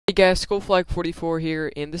Hey guys, SkullFlag44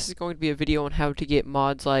 here, and this is going to be a video on how to get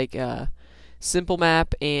mods like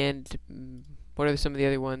SimpleMap and what are some of the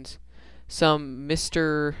other ones? Some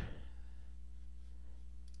Mr.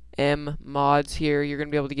 M mods here. You're going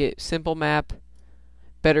to be able to get SimpleMap,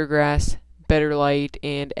 Better Grass, Better Light,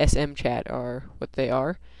 and SMChat are what they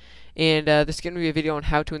are. And this is going to be a video on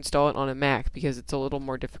how to install it on a Mac because it's a little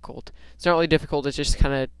more difficult. It's not really difficult, it's just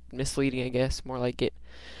kind of misleading, I guess, more like it.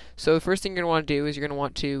 So the first thing you're going to want to do is you're going to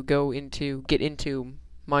want to get into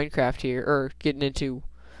Minecraft here, or get into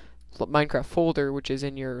Minecraft folder, which is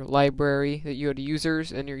in your library. That you go to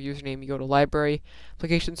users, and your username you go to library,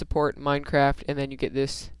 application support, Minecraft, and then you get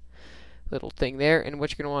this little thing there. And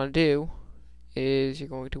what you're going to want to do is you're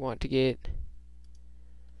going to want to get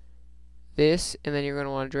this, and then you're going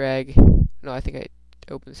to want to drag, no, I think I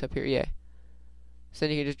opened this up here, yeah. So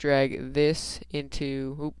then you can just drag this into,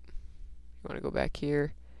 you want to go back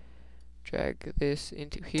here, drag this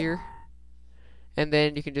into here, and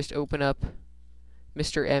then you can just open up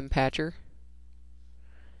Mr. M Patcher.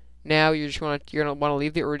 Now you're going to want to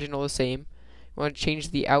leave the original the same. You want to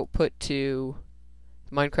change the output to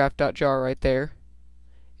Minecraft.jar right there.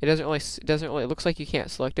 It looks like you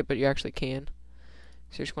can't select it, but you actually can.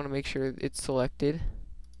 So you just want to make sure it's selected.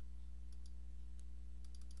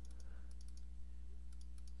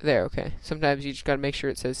 There, okay. Sometimes you just got to make sure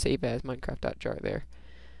it says save as Minecraft.jar there.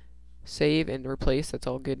 Save and replace, that's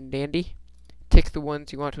all good and dandy. Tick the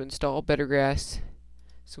ones you want to install, Better Grass,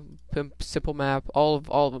 SimpleMap, all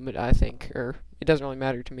of them I think, or it doesn't really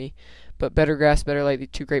matter to me. But Better Grass, Better Light, the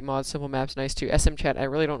two great mods, SimpleMap's nice too. SMChat, I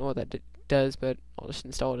really don't know what that does, but I'll just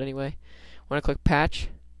install it anyway. Want to click patch,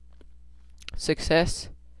 success,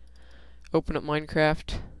 open up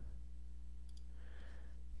Minecraft,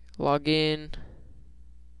 log in,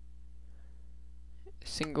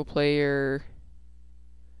 single player.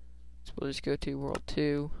 So we'll just go to World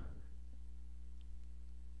 2.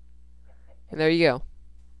 And there you go.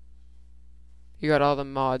 You got all the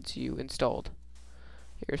mods you installed.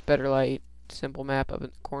 Here's Better Light, SimpleMap up in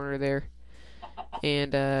the corner there.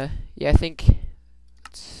 And yeah, I think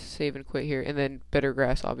let's save and quit here. And then Better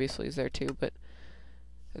Grass obviously is there too, but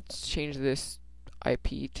let's change this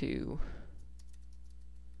IP to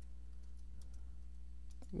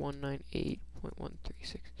 198.136.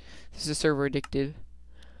 This is server addicted,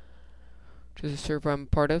 which is a server I'm a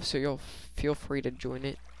part of, so you'll feel free to join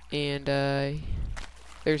it. And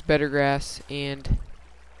there's Better Grass and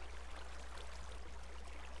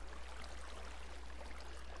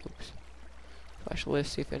flash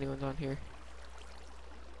list, see if anyone's on here.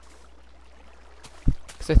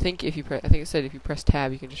 Because I think if you I think it said if you press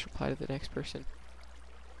tab, you can just reply to the next person.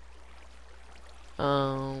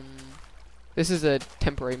 This is a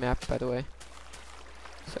temporary map, by the way.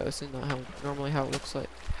 So this is not normally how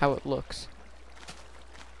it looks.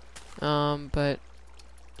 But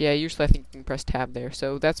yeah, usually I think you can press tab there.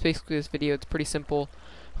 So that's basically this video. It's pretty simple.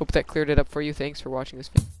 Hope that cleared it up for you. Thanks for watching this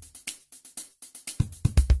video.